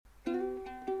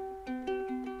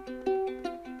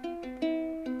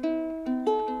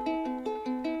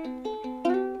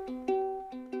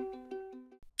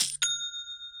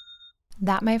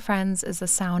That, my friends, is the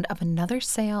sound of another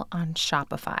sale on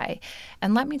Shopify.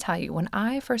 And let me tell you, when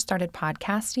I first started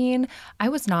podcasting, I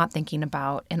was not thinking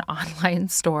about an online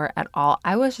store at all.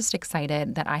 I was just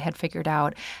excited that I had figured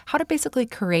out how to basically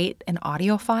create an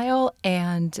audio file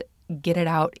and get it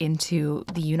out into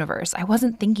the universe. I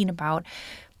wasn't thinking about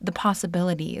the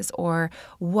possibilities or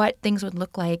what things would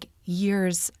look like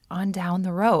years on down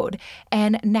the road.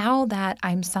 And now that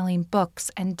I'm selling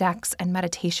books and decks and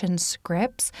meditation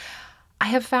scripts, I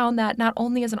have found that not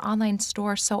only is an online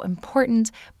store so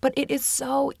important, but it is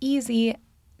so easy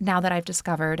now that I've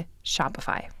discovered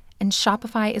Shopify. And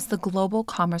Shopify is the global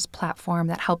commerce platform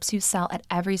that helps you sell at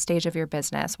every stage of your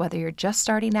business, whether you're just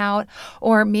starting out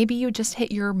or maybe you just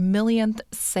hit your millionth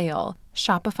sale.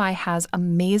 Shopify has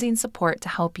amazing support to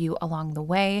help you along the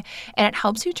way, and it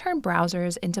helps you turn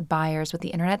browsers into buyers with the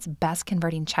internet's best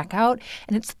converting checkout,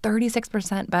 and it's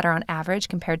 36% better on average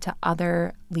compared to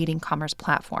other leading commerce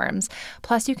platforms.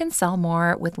 Plus, you can sell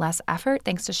more with less effort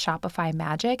thanks to Shopify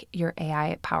Magic, your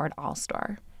AI-powered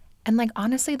all-store. And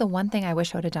honestly, the one thing I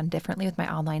wish I would have done differently with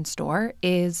my online store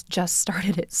is just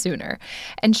started it sooner.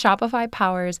 And Shopify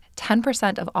powers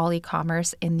 10% of all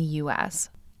e-commerce in the US.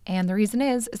 And the reason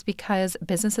is because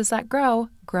businesses that grow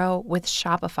with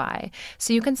Shopify.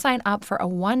 So you can sign up for a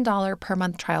 $1 per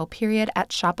month trial period at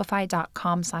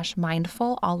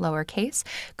shopify.com/mindful, all lowercase.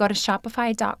 Go to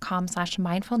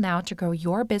shopify.com/mindful now to grow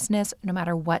your business no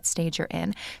matter what stage you're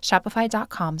in.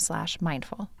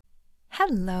 Shopify.com/mindful.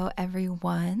 Hello,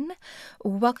 everyone.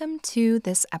 Welcome to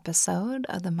this episode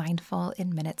of the Mindful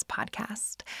in Minutes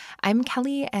podcast. I'm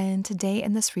Kelly, and today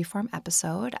in this freeform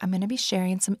episode, I'm going to be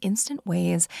sharing some instant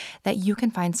ways that you can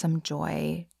find some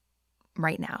joy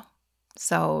right now.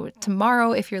 So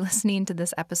tomorrow, if you're listening to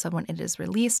this episode when it is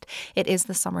released, it is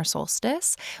the summer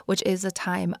solstice, which is a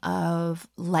time of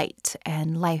light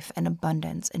and life and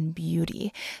abundance and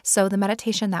beauty. So the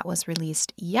meditation that was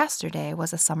released yesterday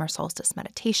was a summer solstice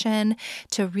meditation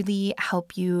to really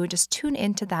help you just tune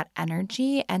into that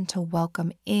energy and to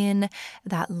welcome in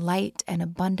that light and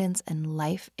abundance and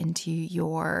life into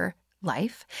your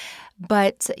life.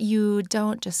 But you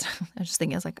don't just, I was just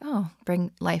thinking, I was like, oh,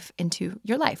 bring life into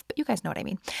your life. But you guys know what I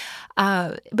mean.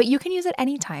 But you can use it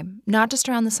anytime, not just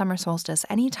around the summer solstice,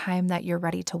 anytime that you're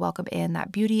ready to welcome in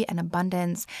that beauty and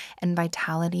abundance and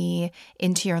vitality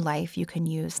into your life, you can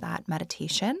use that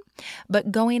meditation.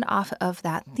 But going off of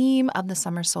that theme of the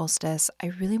summer solstice, I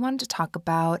really wanted to talk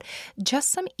about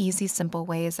just some easy, simple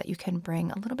ways that you can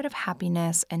bring a little bit of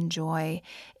happiness and joy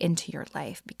into your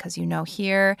life. Because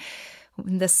here,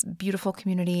 in this beautiful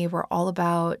community, we're all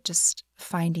about just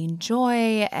finding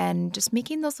joy and just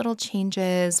making those little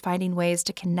changes, finding ways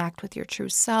to connect with your true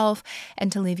self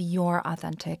and to live your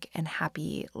authentic and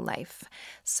happy life.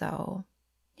 So,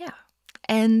 yeah.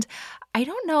 And I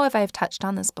don't know if I've touched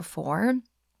on this before,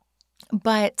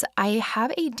 but I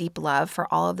have a deep love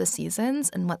for all of the seasons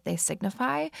and what they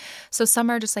signify. So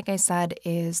summer, just like I said,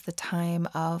 is the time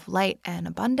of light and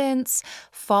abundance.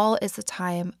 Fall is the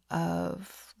time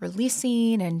of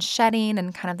releasing and shedding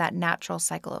and kind of that natural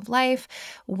cycle of life.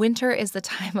 Winter is the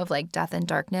time of death and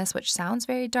darkness, which sounds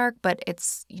very dark, but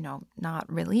it's, not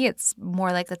really. It's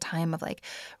more like the time of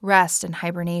rest and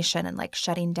hibernation and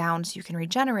shutting down so you can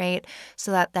regenerate,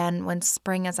 so that then when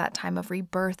spring is that time of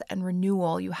rebirth and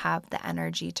renewal, you have the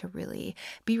energy to really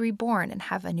be reborn and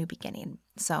have a new beginning.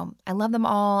 So I love them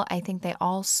all. I think they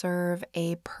all serve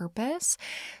a purpose.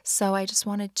 So I just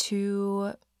wanted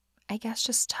to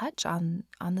just touch on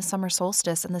the summer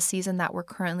solstice and the season that we're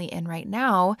currently in right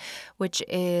now, which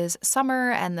is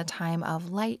summer and the time of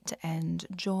light and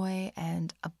joy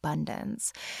and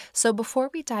abundance. So before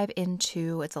we dive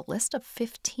into, it's a list of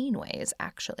 15 ways,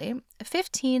 actually,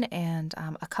 15 and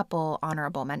a couple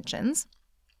honorable mentions.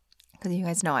 Because you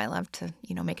guys know I love to,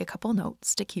 make a couple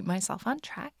notes to keep myself on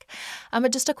track.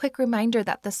 But just a quick reminder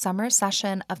that the summer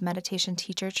session of meditation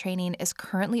teacher training is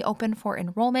currently open for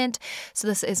enrollment. So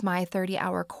this is my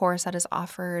 30-hour course that is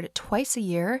offered twice a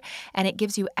year, and it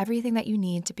gives you everything that you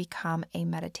need to become a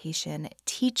meditation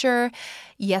teacher.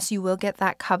 Yes, you will get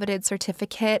that coveted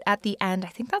certificate at the end. I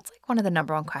think that's one of the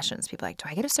number one questions. People are like, do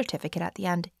I get a certificate at the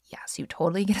end? Yes, you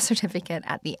totally get a certificate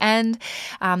at the end.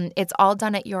 It's all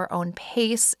done at your own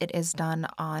pace. It is done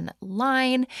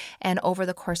online. And over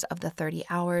the course of the 30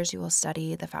 hours, you will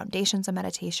study the foundations of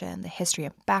meditation, the history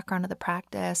and background of the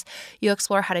practice. You'll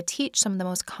explore how to teach some of the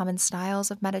most common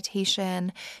styles of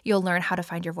meditation. You'll learn how to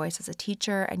find your voice as a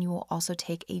teacher. And you will also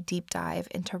take a deep dive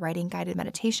into writing guided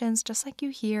meditations, just like you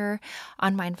hear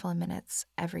on Mindful in Minutes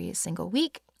every single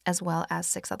week. as well as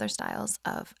 6 other styles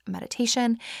of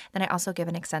meditation. Then I also give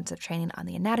an extensive training on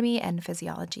the anatomy and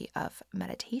physiology of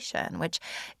meditation, which,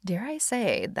 dare I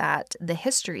say, that the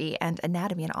history and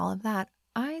anatomy and all of that,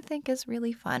 I think is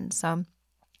really fun. So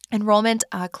enrollment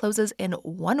closes in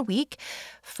 1 week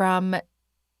from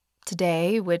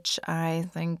today, which I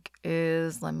think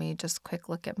is, let me just quick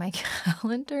look at my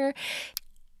calendar.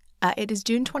 It is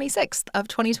June 26th of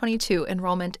 2022.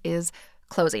 Enrollment is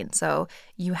closing. So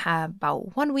you have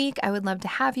about 1 week. I would love to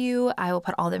have you. I will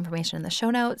put all the information in the show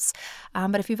notes.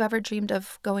 But if you've ever dreamed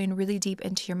of going really deep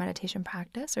into your meditation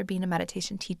practice or being a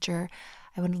meditation teacher,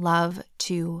 I would love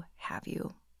to have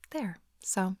you there.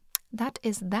 So that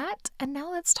is that. And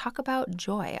now let's talk about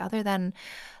joy. Other than,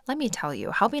 let me tell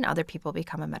you, helping other people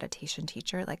become a meditation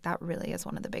teacher, like that really is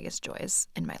one of the biggest joys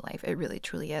in my life. It really,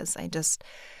 truly is.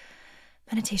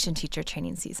 Meditation teacher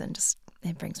training season,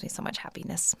 it brings me so much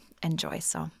happiness and joy.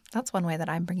 So that's one way that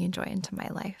I'm bringing joy into my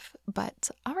life.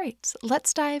 But all right,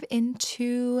 let's dive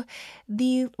into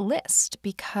the list,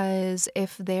 because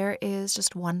if there is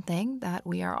just one thing that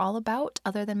we are all about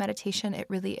other than meditation, it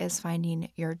really is finding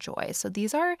your joy. So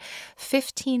these are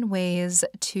 15 ways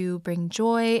to bring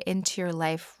joy into your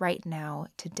life right now,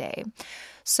 today.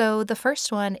 So the first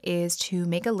one is to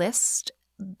make a list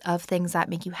of things that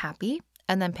make you happy,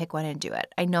 and then pick one and do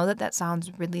it. I know that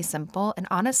sounds really simple. And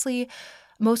honestly,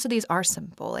 most of these are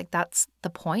simple. Like, that's the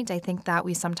point. I think that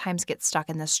we sometimes get stuck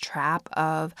in this trap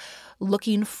of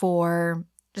looking for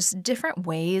just different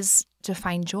ways to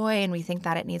find joy. And we think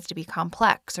that it needs to be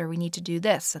complex, or we need to do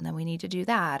this and then we need to do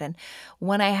that. And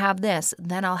when I have this,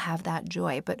 then I'll have that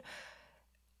joy. But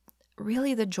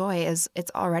really, the joy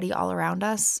it's already all around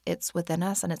us. It's within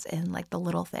us, and it's in like the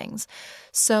little things.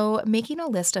 So making a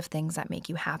list of things that make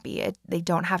you happy, they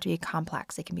don't have to be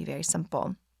complex. They can be very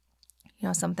simple.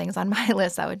 Some things on my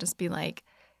list, I would just be like,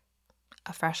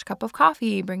 a fresh cup of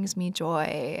coffee brings me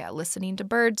joy. Listening to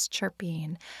birds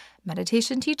chirping,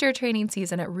 meditation teacher training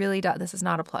season. It really does. This is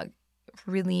not a plug.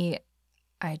 Really,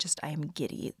 I am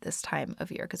giddy this time of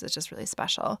year because it's just really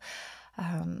special.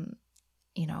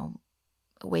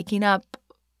 Waking up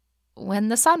when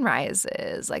the sun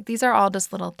rises. Like, these are all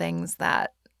just little things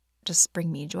that just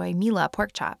bring me joy. Mila,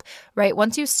 pork chop, right?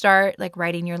 Once you start like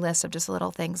writing your list of just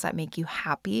little things that make you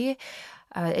happy,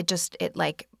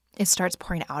 it starts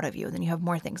pouring out of you. And then you have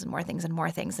more things and more things and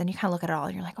more things. Then you kind of look at it all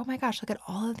and you're like, oh my gosh, look at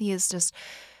all of these just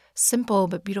simple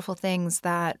but beautiful things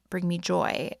that bring me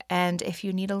joy. And if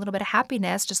you need a little bit of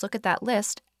happiness, just look at that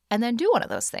list and then do one of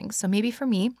those things. So maybe for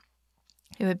me,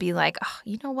 it would be like, oh,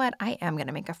 you know what? I am going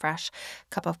to make a fresh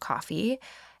cup of coffee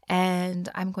and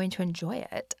I'm going to enjoy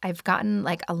it. I've gotten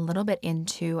like a little bit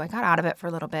I got out of it for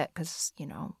a little bit because,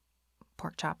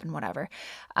 pork chop and whatever.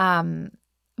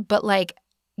 But like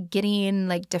getting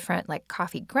like different like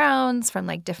coffee grounds from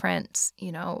like different,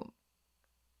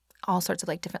 all sorts of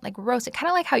like different like roasted, kind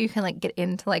of like how you can like get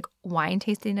into like wine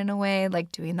tasting in a way,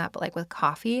 like doing that, but like with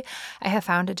coffee, I have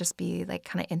found to just be like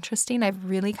kind of interesting. I've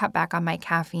really cut back on my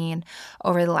caffeine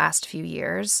over the last few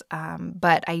years,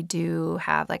 but I do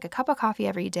have like a cup of coffee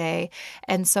every day.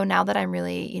 And so now that I'm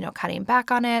really, cutting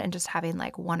back on it and just having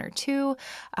like one or two,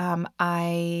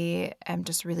 I am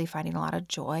just really finding a lot of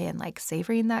joy and like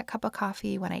savoring that cup of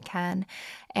coffee when I can.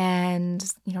 And,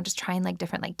 just trying like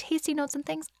different like tasty notes and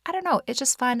things. I don't know. It's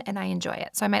just fun and I enjoy it.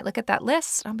 So I might look at that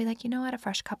list and I'll be like, a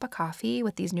fresh cup of coffee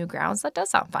with these new grounds, that does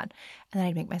sound fun. And then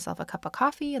I'd make myself a cup of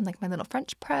coffee and like my little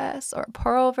French press or a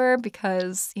pour over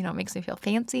because, it makes me feel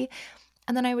fancy.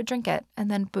 And then I would drink it. And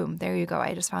then boom, there you go.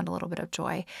 I just found a little bit of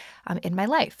joy in my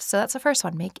life. So that's the first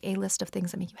one. Make a list of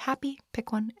things that make you happy.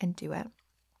 Pick one and do it.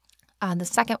 The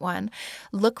second one,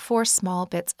 look for small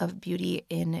bits of beauty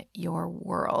in your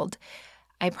world.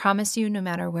 I promise you, no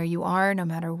matter where you are, no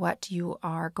matter what you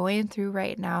are going through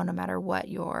right now, no matter what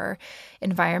your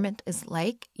environment is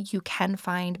like, you can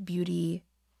find beauty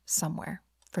somewhere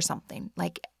for something.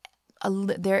 Like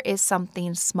there is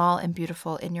something small and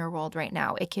beautiful in your world right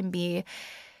now. It can be,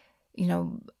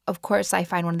 of course, I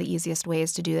find one of the easiest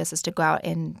ways to do this is to go out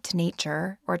into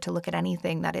nature or to look at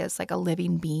anything that is like a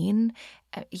living being,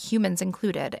 humans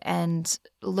included, and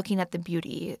looking at the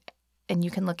beauty. And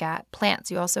you can look at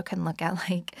plants. You also can look at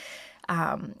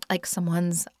like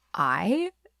someone's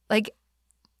eye. Like,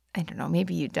 I don't know,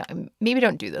 maybe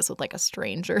don't do this with like a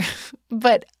stranger,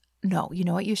 but no, you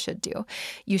know what you should do?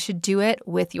 You should do it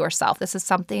with yourself. This is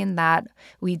something that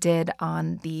we did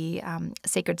on the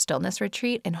Sacred Stillness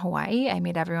Retreat in Hawaii. I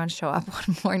made everyone show up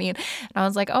one morning and I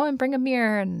was like, oh, and bring a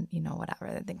mirror and whatever.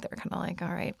 I think they were kind of like,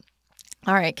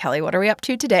 all right, Kelly, what are we up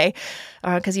to today?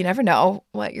 Because you never know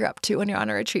what you're up to when you're on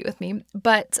a retreat with me.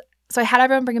 But So I had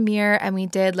everyone bring a mirror and we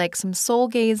did like some soul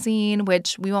gazing,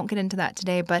 which we won't get into that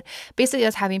today, but basically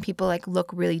just having people like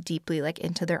look really deeply like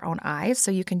into their own eyes.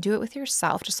 So you can do it with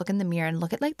yourself. Just look in the mirror and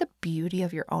look at like the beauty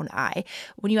of your own eye.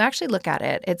 When you actually look at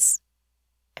it, it's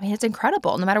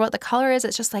incredible. No matter what the color is,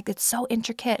 it's just like, it's so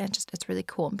intricate and it's really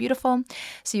cool and beautiful.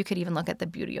 So you could even look at the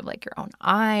beauty of like your own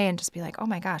eye and just be like, oh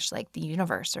my gosh, like the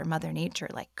universe or Mother Nature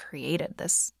like created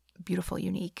this beautiful,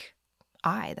 unique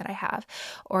eye that I have.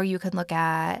 Or you can look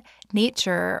at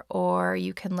nature, or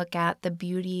you can look at the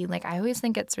beauty. Like I always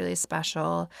think it's really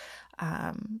special.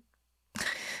 I'm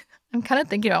kind of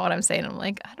thinking about what I'm saying. I'm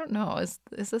like, I don't know. Is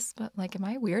this like, am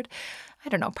I weird? I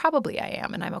don't know. Probably I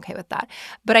am, and I'm okay with that.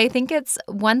 But I think it's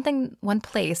one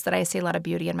place that I see a lot of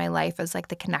beauty in my life is like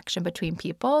the connection between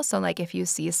people. So like if you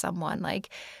see someone like,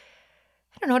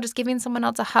 I don't know, just giving someone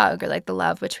else a hug, or like the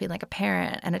love between like a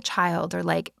parent and a child, or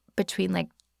like between like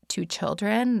two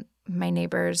children. My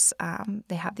neighbors,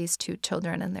 they have these two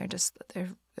children, and they're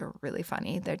really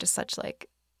funny. They're just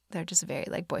very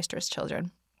like boisterous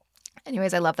children.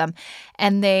 Anyways, I love them.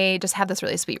 And they just have this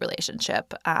really sweet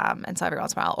relationship. And so every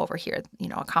once in a while I'll overhear,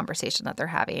 a conversation that they're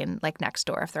having like next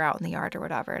door if they're out in the yard or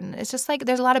whatever. And it's just like,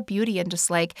 there's a lot of beauty in just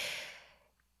like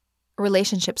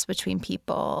relationships between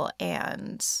people.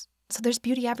 And so there's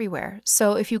beauty everywhere.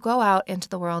 So if you go out into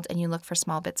the world and you look for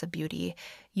small bits of beauty,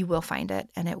 you will find it,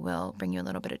 and it will bring you a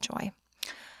little bit of joy.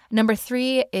 Number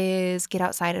 3 is get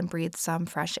outside and breathe some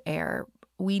fresh air.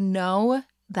 We know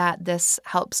that this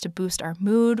helps to boost our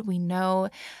mood. We know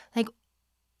like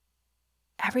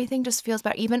everything just feels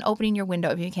better. Even opening your window,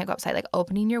 if you can't go outside, like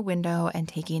opening your window and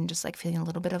taking just like feeling a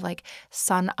little bit of like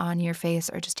sun on your face,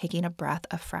 or just taking a breath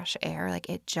of fresh air, like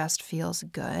it just feels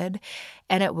good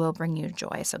and it will bring you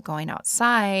joy. So going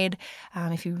outside,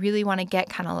 if you really want to get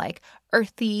kind of like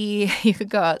earthy, you could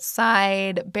go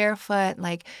outside barefoot,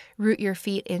 like root your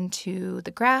feet into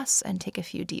the grass and take a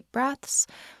few deep breaths.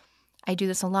 I do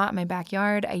this a lot in my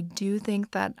backyard. I do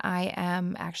think that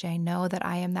I know that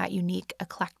I am that unique,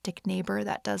 eclectic neighbor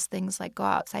that does things like go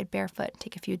outside barefoot,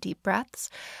 take a few deep breaths.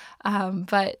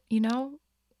 But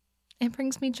it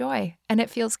brings me joy and it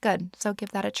feels good. So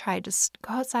give that a try. Just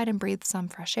go outside and breathe some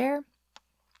fresh air.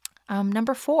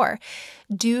 Number 4,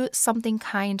 do something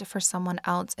kind for someone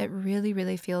else. It really,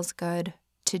 really feels good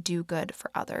to do good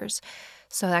for others.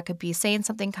 So that could be saying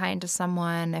something kind to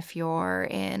someone if you're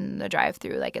in the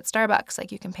drive-thru, like at Starbucks,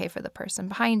 like you can pay for the person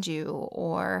behind you,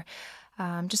 or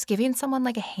just giving someone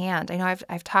like a hand. I know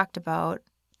I've talked about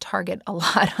Target a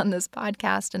lot on this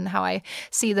podcast and how I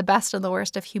see the best and the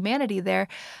worst of humanity there.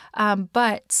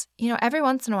 But every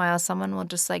once in a while, someone will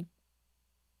just like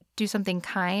do something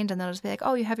kind, and they'll just be like,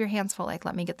 oh, you have your hands full, like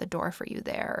let me get the door for you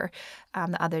there.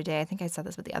 The other day, I think I said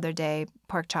this, but the other day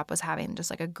Pork Chop was having just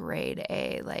like a grade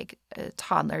A, like a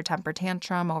toddler temper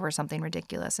tantrum over something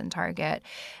ridiculous in Target.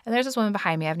 And there's this woman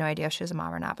behind me, I have no idea if she was a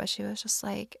mom or not, but she was just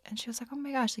like, and she was like, oh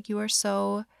my gosh, like you're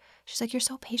so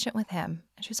patient with him.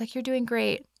 And she was like, you're doing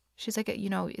great. She's like,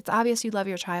 it's obvious you love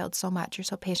your child so much, you're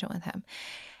so patient with him.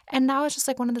 And now it's just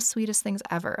like one of the sweetest things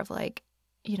ever of like,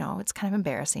 it's kind of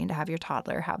embarrassing to have your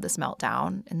toddler have this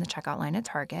meltdown in the checkout line at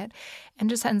Target. And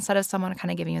just instead of someone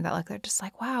kind of giving you that look, they're just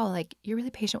like, wow, like you're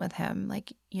really patient with him.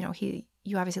 Like, you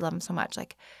obviously love him so much.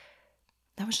 Like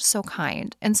that was just so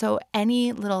kind. And so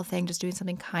any little thing, just doing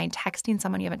something kind, texting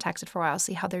someone you haven't texted for a while,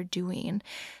 see how they're doing.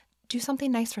 Do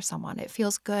something nice for someone. It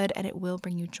feels good and it will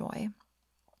bring you joy.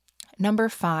 Number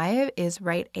 5 is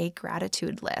write a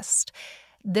gratitude list.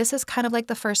 This is kind of like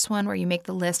the first one where you make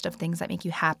the list of things that make you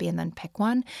happy and then pick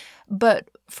one. But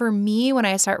for me, when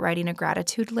I start writing a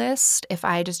gratitude list, if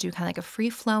I just do kind of like a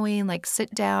free-flowing, like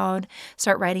sit down,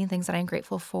 start writing things that I'm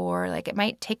grateful for, like it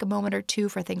might take a moment or two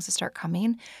for things to start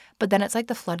coming, but then it's like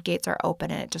the floodgates are open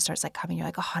and it just starts like coming. You're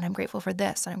like, oh, and I'm grateful for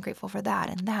this, and I'm grateful for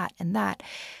that, and that, and that.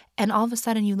 And all of a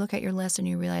sudden you look at your list and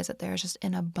you realize that there's just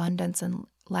an abundance in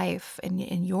life, in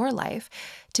your life,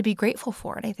 to be grateful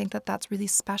for. And I think that that's really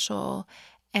special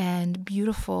and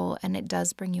beautiful, and it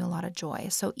does bring you a lot of joy.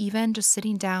 So even just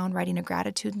sitting down, writing a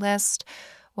gratitude list,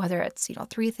 whether it's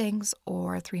 3 things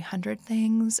or 300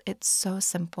 things, it's so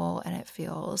simple and it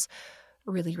feels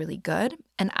really, really good.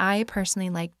 And I personally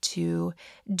like to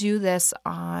do this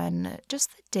on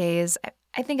just the days.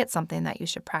 I think it's something that you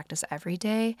should practice every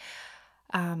day.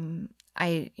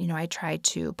 I try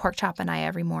to Pork Chop and I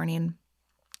every morning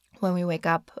when we wake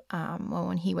up,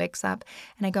 when he wakes up,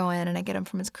 and I go in and I get him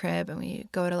from his crib and we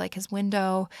go to like his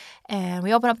window and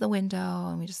we open up the window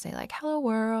and we just say like, hello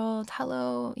world,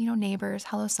 hello, neighbors,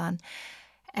 hello sun.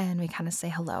 And we kind of say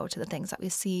hello to the things that we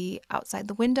see outside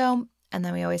the window. And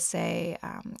then we always say,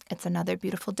 it's another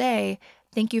beautiful day.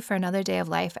 Thank you for another day of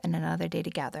life and another day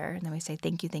together. And then we say,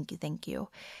 thank you, thank you, thank you.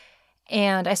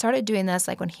 And I started doing this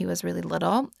like when he was really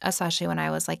little, especially when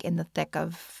I was like in the thick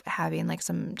of having like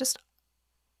some just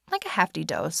like a hefty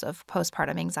dose of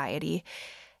postpartum anxiety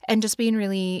and just being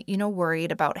really,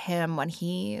 worried about him when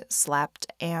he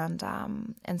slept. And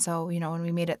so, when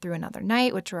we made it through another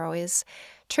night, which were always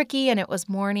tricky, and it was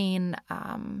morning,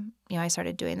 I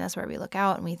started doing this where we look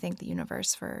out and we thank the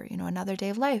universe for, another day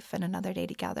of life and another day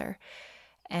together.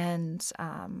 And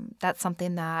that's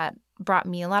something that brought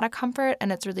me a lot of comfort.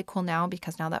 And it's really cool now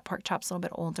because now that Pork Chop's a little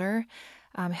bit older,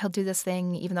 he'll do this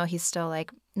thing, even though he's still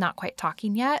like not quite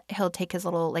talking yet. He'll take his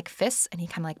little like fists and he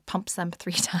kind of like pumps them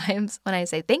 3 times when I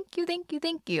say, thank you, thank you,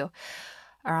 thank you.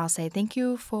 Or I'll say, thank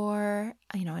you for,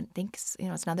 and thanks,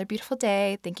 it's another beautiful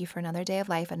day. Thank you for another day of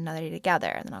life and another day together.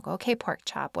 And then I'll go, okay, Pork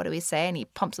Chop, what do we say? And he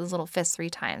pumps his little fist 3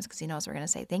 times because he knows we're going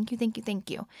to say, thank you, thank you, thank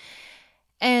you.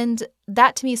 And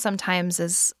that to me sometimes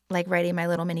is like writing my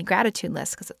little mini gratitude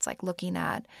list because it's like looking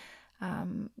at,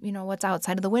 what's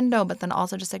outside of the window, but then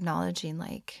also just acknowledging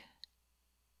like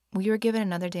we were given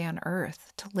another day on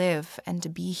earth to live and to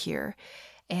be here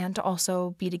and to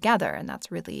also be together. And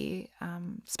that's really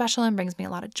special and brings me a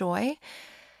lot of joy.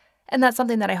 And that's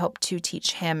something that I hope to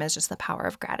teach him is just the power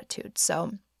of gratitude.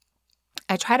 So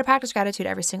I try to practice gratitude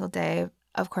every single day.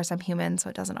 Of course, I'm human, so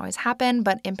it doesn't always happen.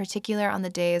 But in particular, on the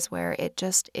days where it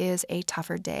just is a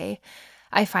tougher day,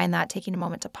 I find that taking a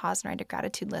moment to pause and write a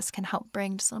gratitude list can help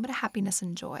bring just a little bit of happiness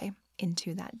and joy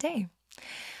into that day.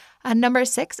 Number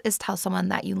 6 is tell someone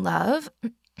that you love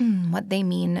what they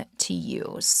mean to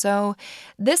you. So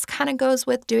this kind of goes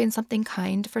with doing something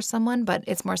kind for someone, but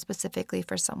it's more specifically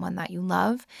for someone that you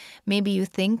love. Maybe you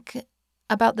think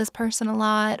about this person a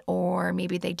lot, or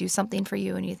maybe they do something for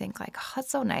you and you think like, oh,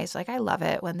 that's so nice. Like, I love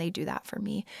it when they do that for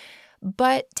me.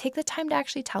 But take the time to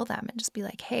actually tell them and just be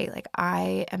like, hey, like,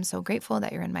 I am so grateful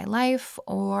that you're in my life,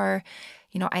 or,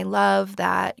 I love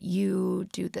that you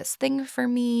do this thing for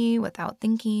me without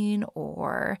thinking,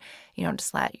 or,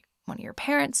 just let one of your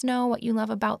parents know what you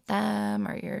love about them,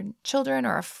 or your children,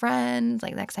 or a friend.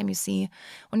 Like, next time you see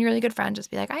one of your really good friends, just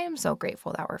be like, I am so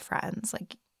grateful that we're friends.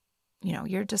 Like,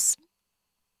 you're just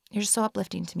so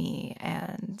uplifting to me,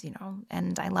 and,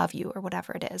 and I love you, or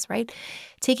whatever it is, right?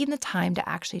 Taking the time to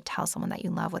actually tell someone that you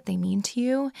love what they mean to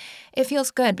you, it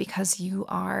feels good because you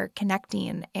are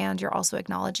connecting and you're also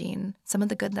acknowledging some of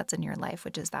the good that's in your life,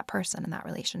 which is that person and that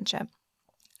relationship.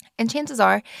 And chances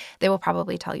are they will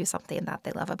probably tell you something that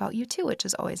they love about you too, which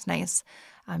is always nice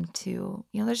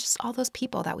there's just all those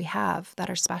people that we have that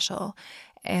are special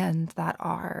and that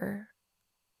are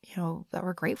that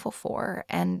we're grateful for,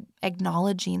 and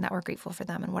acknowledging that we're grateful for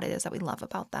them and what it is that we love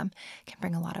about them can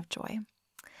bring a lot of joy.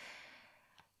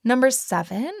 Number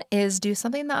 7 is do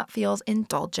something that feels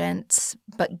indulgent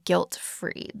but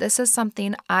guilt-free. This is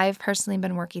something I've personally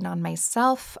been working on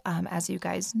myself. As you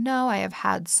guys know, I have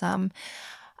had some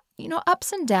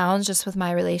ups and downs just with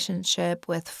my relationship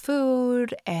with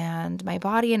food and my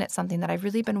body. And it's something that I've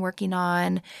really been working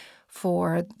on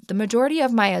for the majority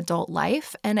of my adult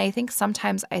life. And I think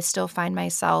sometimes I still find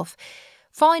myself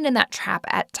falling in that trap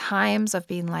at times of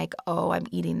being like, oh, I'm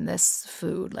eating this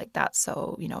food. Like, that's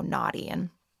so, naughty. And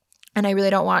I really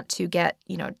don't want to get,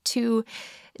 too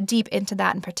deep into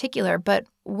that in particular. But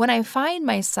when I find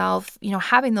myself,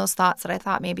 having those thoughts that I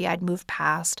thought maybe I'd moved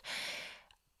past,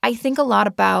 I think a lot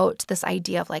about this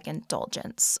idea of like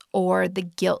indulgence, or the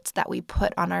guilt that we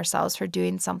put on ourselves for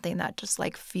doing something that just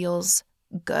like feels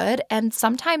good. And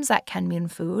sometimes that can mean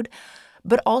food,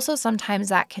 but also sometimes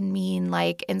that can mean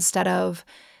like, instead of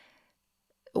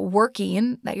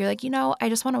working, that you're like, I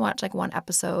just want to watch like one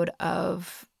episode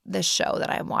of this show that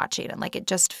I'm watching, and like it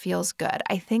just feels good.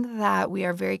 I think that we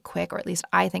are very quick, or at least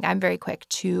I think I'm very quick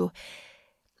to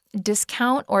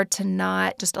discount or to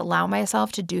not just allow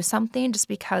myself to do something just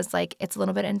because like it's a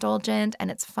little bit indulgent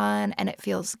and it's fun and it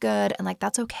feels good, and like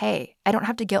that's okay. I don't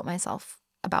have to guilt myself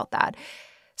about that.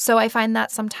 So I find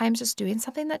that sometimes just doing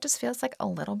something that just feels like a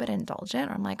little bit indulgent,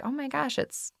 or I'm like, oh my gosh,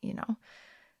 it's,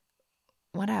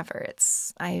 whatever.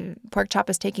 Pork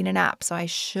Chop is taking a nap, so I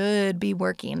should be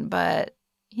working, but,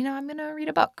 I'm going to read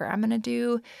a book, or I'm going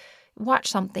to watch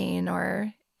something,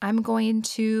 or I'm going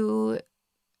to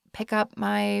pick up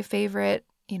my favorite,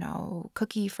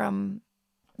 cookie from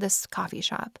this coffee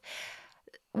shop.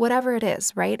 Whatever it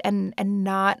is, right? And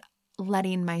not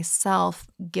letting myself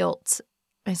guilt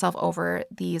myself over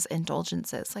these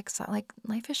indulgences. Like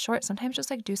life is short. Sometimes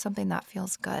just like do something that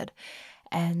feels good,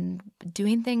 and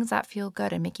doing things that feel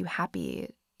good and make you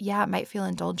happy. Yeah, it might feel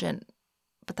indulgent,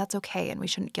 but that's okay. And we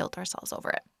shouldn't guilt ourselves over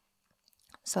it.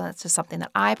 So that's just something that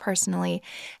I personally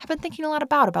have been thinking a lot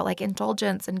about like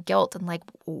indulgence and guilt, and like,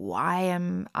 why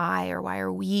am I, or why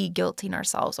are we guilting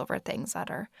ourselves over things that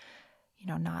are,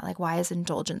 not like, why is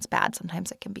indulgence bad?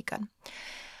 Sometimes it can be good.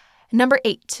 Number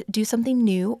 8, do something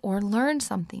new or learn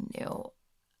something new.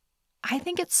 I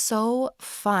think it's so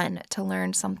fun to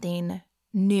learn something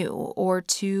new or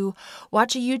to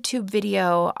watch a YouTube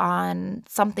video on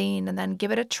something and then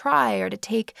give it a try, or to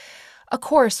take a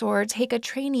course or take a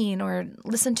training or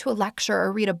listen to a lecture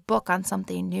or read a book on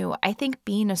something new. I think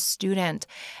being a student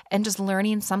and just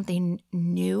learning something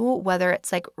new, whether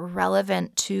it's like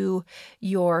relevant to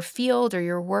your field or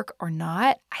your work or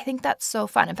not, I think that's so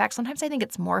fun. In fact, sometimes I think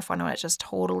it's more fun when it's just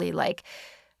totally like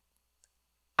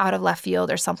out of left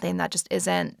field or something that just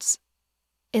isn't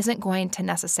going to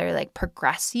necessarily like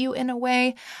progress you in a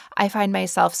way. I find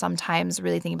myself sometimes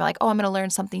really thinking about like, oh, I'm going to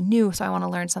learn something new. So I want to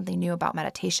learn something new about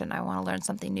meditation. I want to learn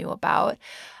something new about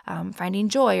finding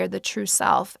joy or the true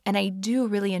self. And I do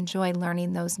really enjoy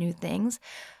learning those new things.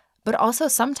 But also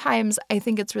sometimes I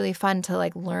think it's really fun to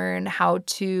like learn how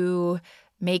to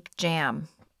make jam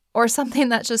or something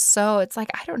that's just so, it's like,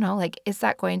 I don't know, like, is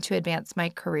that going to advance my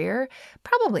career?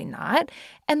 Probably not.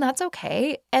 And that's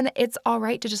okay. And it's all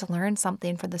right to just learn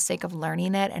something for the sake of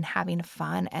learning it and having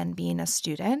fun and being a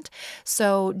student.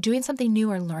 So doing something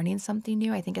new or learning something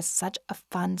new, I think is such a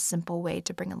fun, simple way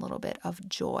to bring a little bit of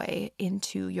joy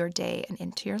into your day and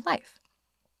into your life.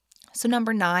 So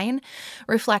number 9,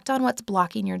 reflect on what's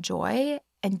blocking your joy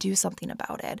and do something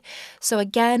about it. So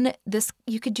again,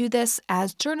 you could do this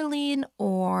as journaling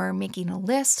or making a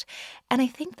list. And I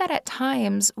think that at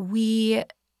times we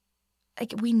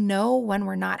know when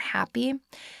we're not happy.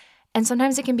 And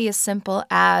sometimes it can be as simple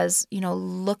as,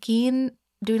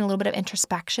 doing a little bit of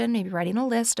introspection, maybe writing a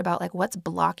list about like what's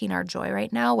blocking our joy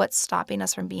right now, what's stopping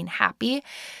us from being happy.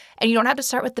 And you don't have to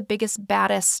start with the biggest,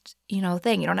 baddest,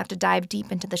 thing. You don't have to dive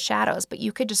deep into the shadows, but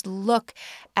you could just look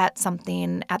at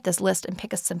something at this list and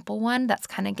pick a simple one that's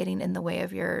kind of getting in the way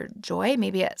of your joy.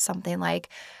 Maybe it's something like,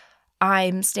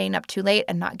 I'm staying up too late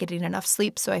and not getting enough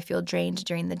sleep, so I feel drained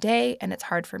during the day and it's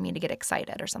hard for me to get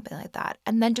excited or something like that.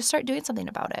 And then just start doing something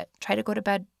about it. Try to go to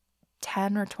bed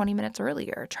 10 or 20 minutes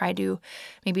earlier. Try to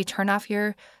maybe turn off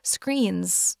your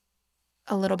screens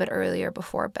a little bit earlier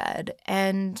before bed,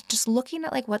 and just looking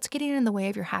at like what's getting in the way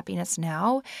of your happiness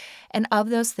now. And of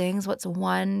those things, what's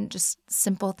one just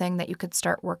simple thing that you could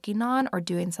start working on or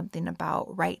doing something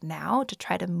about right now to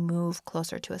try to move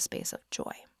closer to a space of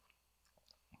joy.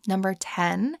 Number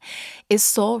 10 is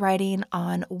soul writing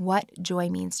on what joy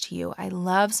means to you. I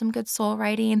love some good soul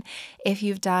writing. If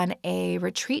you've done a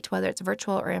retreat, whether it's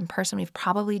virtual or in person, we've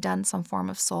probably done some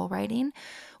form of soul writing,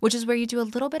 which is where you do a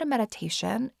little bit of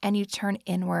meditation and you turn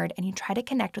inward and you try to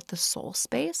connect with the soul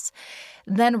space.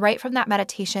 Then right from that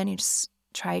meditation, you just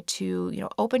try to,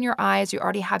 open your eyes. You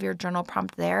already have your journal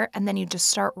prompt there. And then you just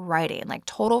start writing, like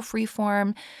total free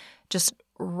form, just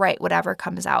write whatever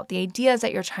comes out. The idea is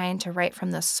that you're trying to write from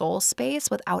the soul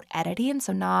space without editing.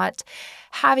 So not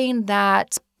having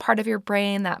that part of your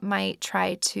brain that might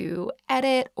try to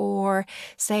edit or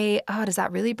say, oh, does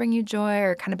that really bring you joy,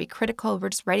 or kind of be critical. We're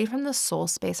just writing from the soul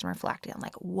space and reflecting on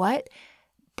like, what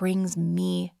brings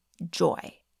me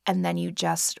joy? And then you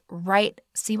just write,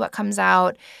 see what comes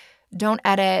out. Don't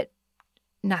edit,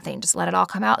 nothing. Just let it all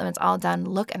come out. And it's all done.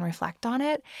 Look and reflect on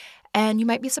it. And you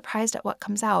might be surprised at what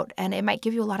comes out. And it might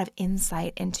give you a lot of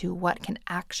insight into what can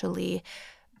actually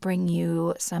bring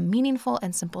you some meaningful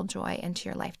and simple joy into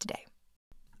your life today.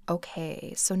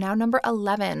 Okay, so now number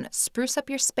 11, spruce up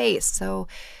your space. So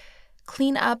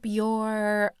clean up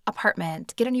your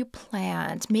apartment, get a new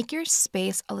plant, make your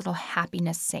space a little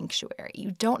happiness sanctuary.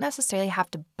 You don't necessarily have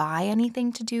to buy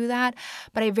anything to do that,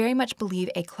 but I very much believe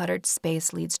a cluttered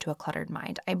space leads to a cluttered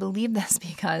mind. I believe this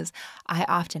because I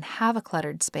often have a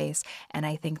cluttered space, and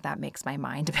I think that makes my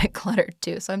mind a bit cluttered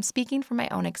too. So I'm speaking from my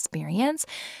own experience.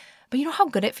 But you know how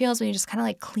good it feels when you just kind of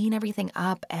like clean everything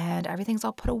up and everything's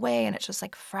all put away and it's just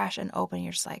like fresh and open.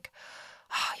 You're just like,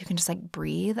 oh, you can just like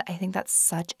breathe. I think that's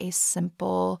such a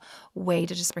simple way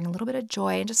to just bring a little bit of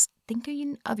joy and just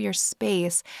thinking of your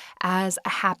space as a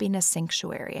happiness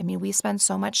sanctuary. I mean, we spend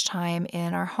so much time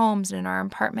in our homes and in our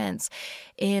apartments,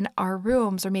 in our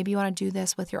rooms, or maybe you want to do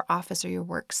this with your office or your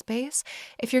workspace.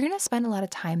 If you're going to spend a lot of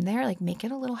time there, like make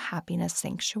it a little happiness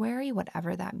sanctuary,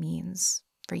 whatever that means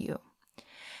for you.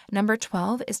 Number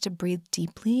 12 is to breathe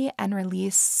deeply and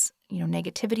release,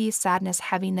 negativity, sadness,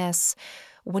 heaviness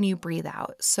when you breathe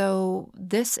out. So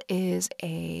this is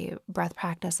a breath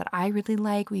practice that I really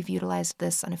like. We've utilized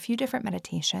this on a few different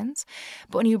meditations.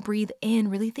 But when you breathe in,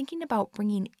 really thinking about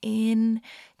bringing in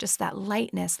just that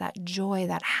lightness, that joy,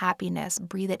 that happiness,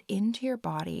 breathe it into your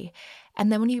body.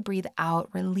 And then when you breathe out,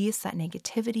 release that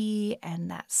negativity and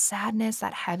that sadness,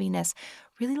 that heaviness,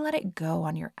 really let it go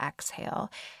on your exhale.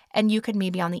 And you could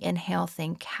maybe on the inhale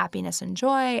think happiness and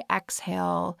joy,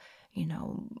 exhale,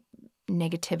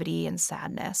 negativity and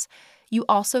sadness. You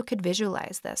also could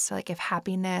visualize this. So like if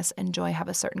happiness and joy have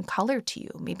a certain color to you,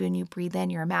 maybe when you breathe in,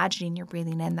 you're imagining you're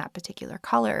breathing in that particular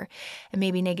color. And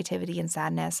maybe negativity and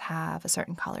sadness have a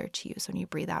certain color to you. So when you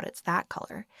breathe out, it's that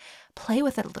color. Play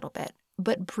with it a little bit.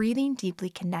 But breathing deeply,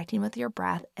 connecting with your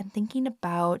breath, and thinking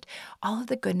about all of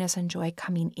the goodness and joy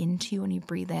coming into you when you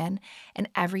breathe in and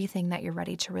everything that you're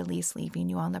ready to release, leaving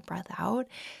you on the breath out,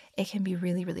 it can be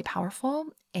really, really powerful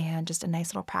and just a nice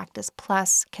little practice.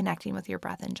 Plus, connecting with your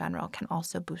breath in general can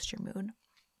also boost your mood.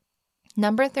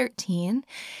 Number 13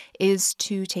 is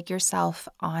to take yourself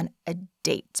on a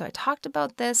date. So I talked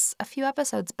about this a few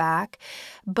episodes back,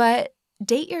 but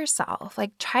date yourself.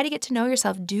 Like try to get to know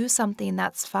yourself. Do something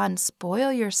that's fun.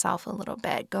 Spoil yourself a little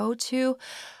bit. Go to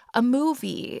a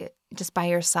movie just by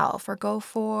yourself, or go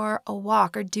for a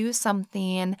walk, or do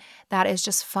something that is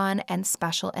just fun and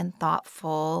special and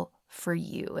thoughtful for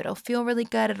you. It'll feel really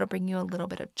good. It'll bring you a little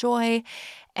bit of joy,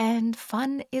 and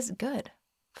fun is good.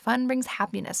 Fun brings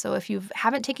happiness. So if you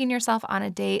haven't taken yourself on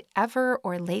a date ever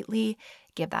or lately,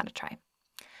 give that a try.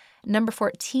 Number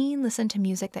 14, listen to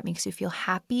music that makes you feel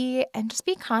happy, and just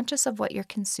be conscious of what you're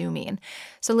consuming.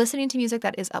 So listening to music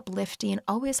that is uplifting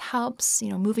always helps,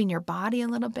 moving your body a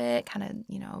little bit, kind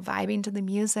of, vibing to the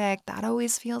music. That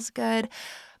always feels good.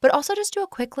 But also just do a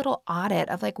quick little audit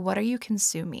of like, what are you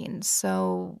consuming?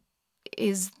 So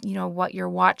is, what you're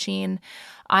watching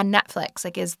on Netflix,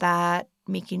 like, is that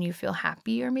making you feel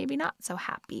happy or maybe not so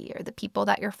happy? Or the people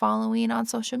that you're following on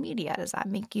social media, does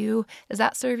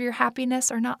that serve your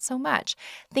happiness or not so much?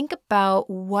 Think about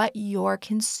what you're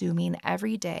consuming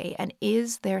every day, and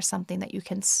is there something that you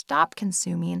can stop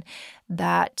consuming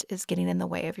that is getting in the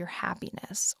way of your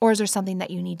happiness? Or is there something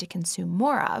that you need to consume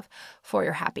more of for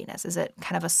your happiness? Is it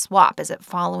kind of a swap? Is it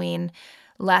following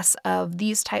less of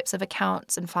these types of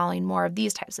accounts and following more of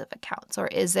these types of accounts? Or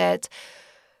is it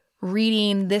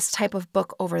reading this type of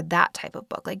book over that type of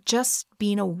book? Like just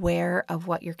being aware of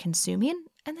what you're consuming,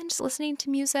 and then just listening to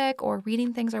music or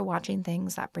reading things or watching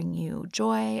things that bring you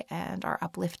joy and are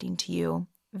uplifting to you.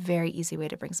 Very easy way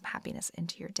to bring some happiness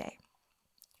into your day.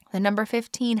 Then number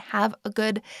 15, have a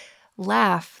good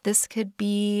laugh. This could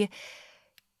be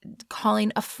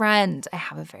calling a friend. I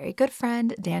have a very good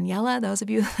friend, Daniela. Those of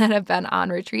you that have been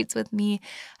on retreats with me,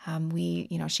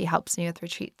 she helps me with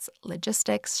retreats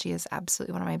logistics. She is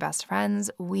absolutely one of my best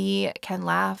friends. We can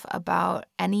laugh about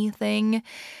anything,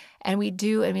 and we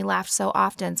do, and we laugh so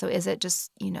often. So is it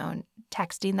just,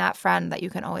 texting that friend that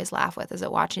you can always laugh with? Is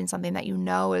it watching something that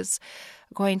is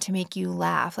going to make you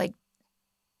laugh? Like,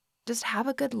 just have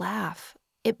a good laugh.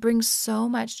 It brings so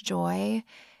much joy.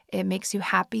 It makes you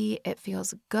happy. It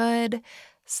feels good.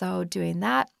 So doing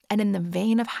that. And in the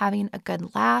vein of having a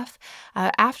good laugh,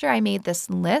 after I made this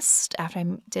list, after I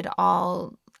did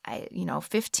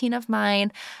 15 of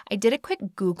mine, I did a quick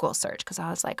Google search because I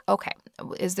was like, okay,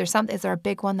 is there a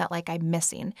big one that I'm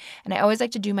missing? And I always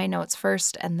like to do my notes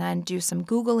first and then do some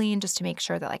Googling just to make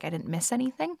sure that I didn't miss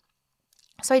anything.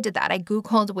 So I did that. I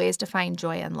Googled ways to find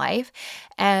joy in life,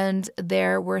 and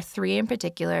there were 3 in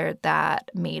particular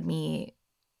that made me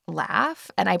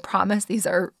laugh. And I promise these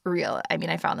are real. I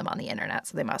mean, I found them on the internet,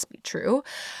 so they must be true.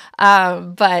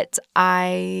 So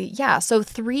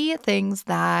 3 things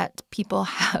that people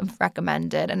have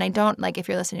recommended. And I don't, if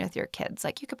you're listening with your kids,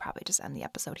 you could probably just end the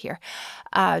episode here.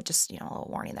 A little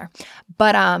warning there.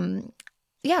 But,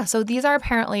 so these are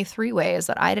apparently 3 ways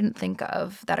that I didn't think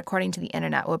of that, according to the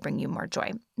internet, will bring you more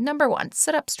joy. Number 1,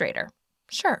 sit up straighter.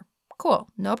 Sure. Cool.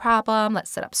 No problem. Let's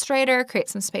sit up straighter, create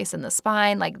some space in the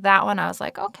spine. Like that one, I was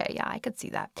like, okay, yeah, I could see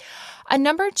that.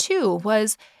 Number 2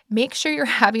 was make sure you're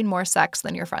having more sex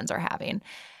than your friends are having.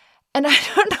 And I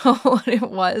don't know what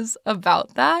it was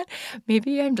about that.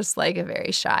 Maybe I'm just a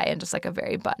very shy and just a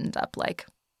very buttoned up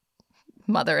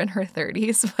mother in her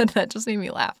 30s, but that just made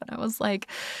me laugh. And I was like,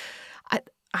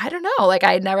 I don't know.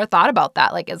 I never thought about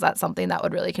that. Is that something that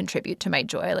would really contribute to my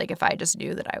joy? If I just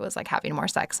knew that I was having more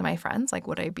sex than my friends,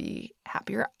 would I be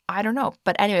happier? I don't know.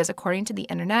 But anyways, according to the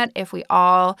internet, if we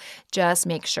all just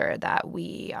make sure that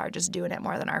we are just doing it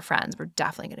more than our friends, we're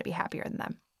definitely going to be happier than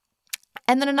them.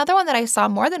 And then another one that I saw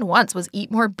more than once was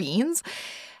eat more beans.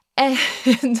 And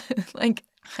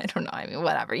I don't know. I mean,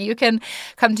 whatever. You can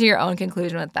come to your own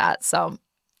conclusion with that. So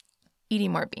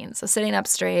eating more beans. So sitting up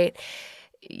straight,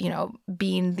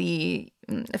 being the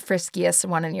friskiest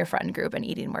one in your friend group and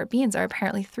eating more beans are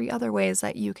apparently 3 other ways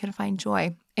that you can find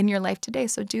joy in your life today.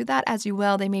 So do that as you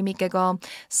will. They made me giggle.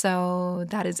 So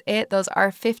that is it. Those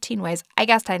are 15 ways, I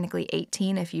guess technically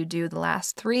 18 if you do the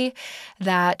last 3,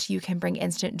 that you can bring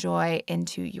instant joy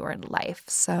into your life.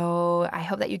 So I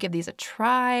hope that you give these a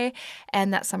try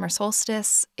and that summer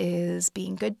solstice is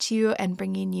being good to you and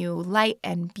bringing you light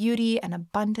and beauty and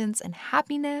abundance and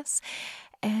happiness.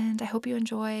 And I hope you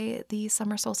enjoy the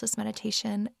summer solstice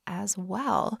meditation as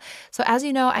well. So as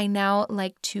you know, I now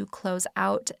like to close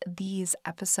out these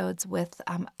episodes with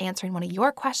answering one of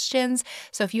your questions.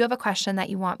 So if you have a question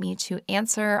that you want me to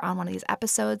answer on one of these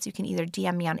episodes, you can either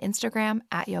DM me on Instagram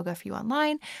at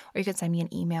yogaforyouonline, or you can send me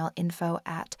an email,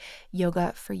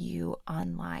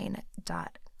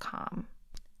 info@yogaforyouonline.com.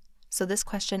 So this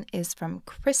question is from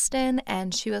Kristen,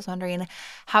 and she was wondering,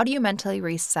 how do you mentally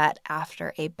reset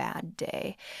after a bad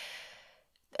day?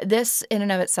 This in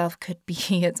and of itself could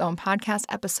be its own podcast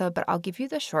episode, but I'll give you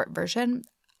the short version.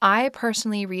 I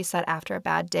personally reset after a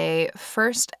bad day.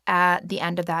 First, at the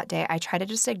end of that day, I try to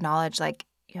just acknowledge, that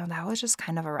was just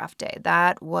kind of a rough day.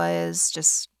 That was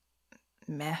just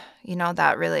meh.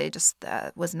 That really just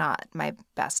was not my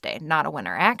best day, not a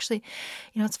winner. Actually,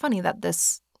 it's funny that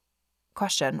this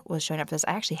question was showing up because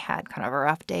I actually had kind of a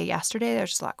rough day yesterday. There's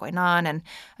just a lot going on and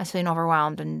I was feeling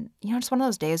overwhelmed, and just one of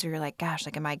those days where you're like, gosh,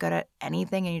 am I good at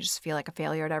anything? And you just feel like a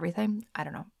failure at everything. I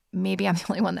don't know. Maybe I'm the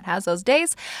only one that has those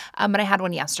days, but I had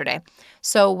one yesterday.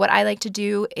 So what I like to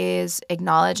do is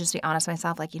acknowledge and just be honest with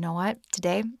myself, you know what,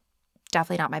 today,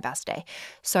 definitely not my best day.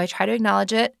 So I try to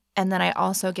acknowledge it. And then I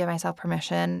also give myself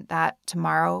permission that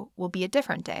tomorrow will be a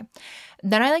different day.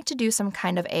 Then I like to do some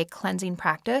kind of a cleansing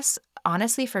practice.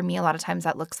 Honestly, for me, a lot of times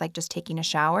that looks like just taking a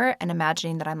shower and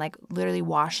imagining that I'm literally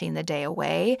washing the day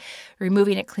away,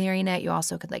 removing it, clearing it. You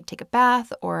also could take a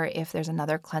bath, or if there's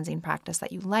another cleansing practice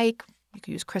that you like, you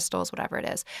could use crystals, whatever it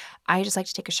is. I just like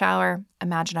to take a shower,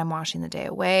 imagine I'm washing the day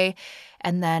away,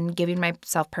 and then giving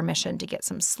myself permission to get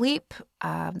some sleep.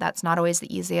 That's not always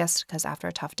the easiest because after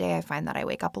a tough day, I find that I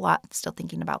wake up a lot still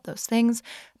thinking about those things,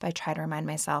 but I try to remind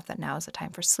myself that now is the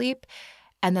time for sleep.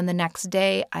 And then the next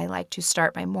day, I like to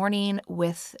start my morning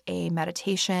with a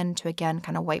meditation to, again,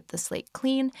 kind of wipe the slate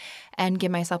clean and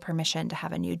give myself permission to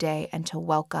have a new day and to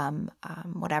welcome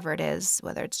whatever it is,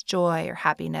 whether it's joy or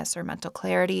happiness or mental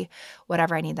clarity,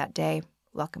 whatever I need that day,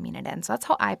 welcoming it in. So that's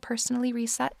how I personally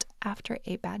reset after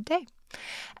a bad day.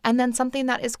 And then something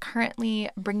that is currently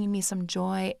bringing me some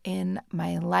joy in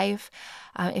my life.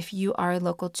 If you are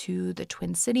local to the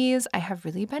Twin Cities, I have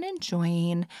really been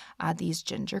enjoying these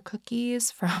ginger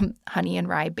cookies from Honey and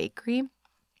Rye Bakery.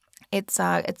 It's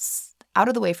out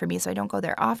of the way for me, so I don't go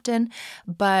there often.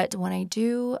 But when I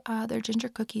do, their ginger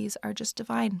cookies are just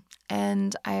divine,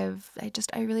 and I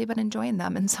really been enjoying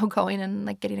them. And so going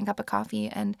and getting a cup of coffee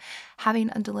and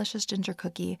having a delicious ginger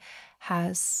cookie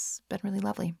has been really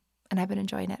lovely. And I've been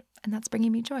enjoying it, and that's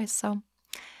bringing me joy. So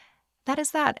that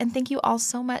is that. And thank you all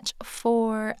so much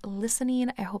for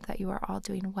listening. I hope that you are all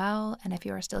doing well. And if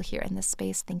you are still here in this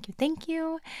space, thank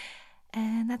you.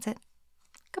 And that's it.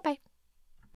 Goodbye.